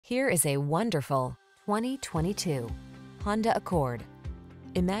Here is a wonderful 2022 Honda Accord.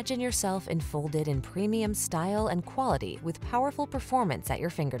 Imagine yourself enfolded in premium style and quality with powerful performance at your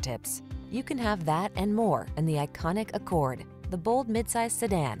fingertips. You can have that and more in the iconic Accord, the bold midsize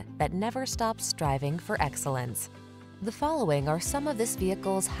sedan that never stops striving for excellence. The following are some of this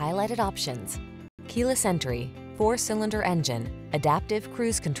vehicle's highlighted options: keyless entry, 4-cylinder engine, adaptive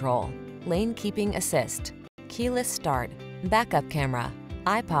cruise control, lane keeping assist, keyless start, backup camera,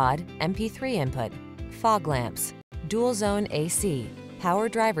 iPod, MP3 input, fog lamps, dual zone AC, power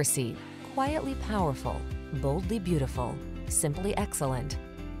driver seat. Quietly powerful, boldly beautiful, simply excellent.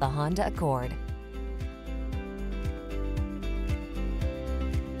 The Honda Accord.